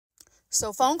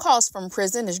So phone calls from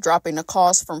prison is dropping the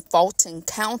calls from Fulton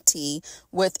County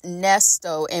with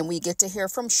Nesto, and we get to hear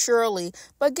from Shirley.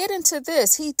 But get into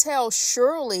this. He tells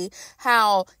Shirley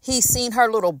how he's seen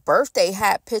her little birthday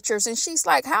hat pictures, and she's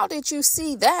like, how did you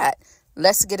see that?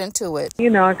 Let's get into it.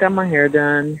 I got my hair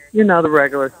done. The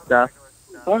regular stuff.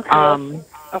 Okay.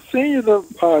 I seen you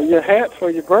your hat for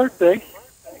your birthday.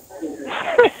 You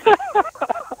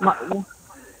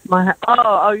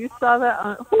saw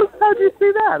that? Who told you to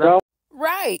see that? No.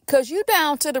 Right, because you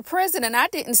down to the prison and I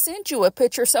didn't send you a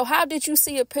picture. So how did you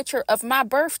see a picture of my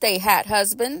birthday hat,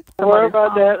 husband? Don't worry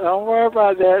about that. Don't worry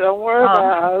about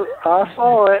it. I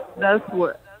saw it.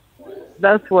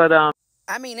 That's what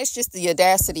I mean, it's just the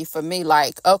audacity for me.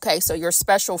 Like, okay, so your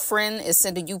special friend is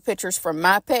sending you pictures from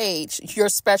my page. Your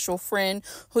special friend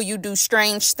who you do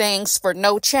strange things for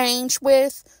no change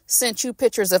with sent you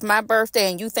pictures of my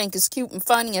birthday and you think it's cute and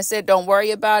funny and said, don't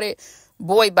worry about it.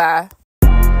 Boy, bye.